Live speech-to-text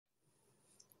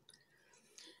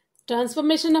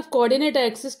Transformation of coordinate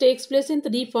axis takes place in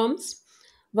three forms.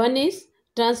 One is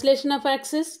translation of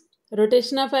axis,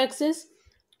 rotation of axis,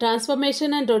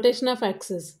 transformation and rotation of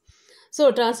axis.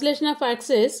 So translation of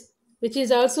axis, which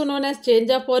is also known as change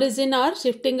of origin or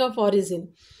shifting of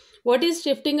origin. What is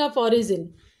shifting of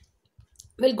origin?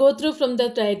 We'll go through from the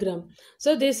diagram.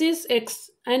 So this is x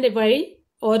and y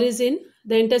origin,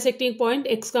 the intersecting point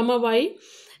x comma y,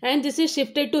 and this is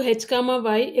shifted to h comma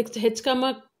y, h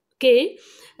comma k,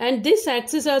 and this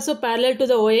axis also parallel to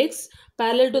the ox,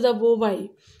 parallel to the oy.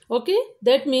 Okay,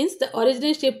 that means the origin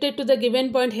is shifted to the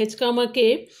given point h comma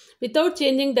k without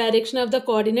changing direction of the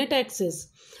coordinate axis.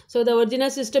 So the original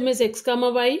system is x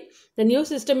comma y, the new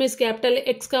system is capital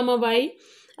X comma y,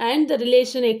 and the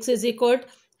relation x is equal to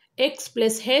x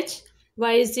plus h,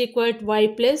 y is equal to y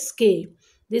plus k.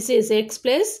 This is x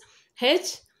plus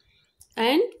h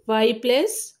and y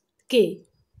plus k.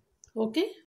 Okay.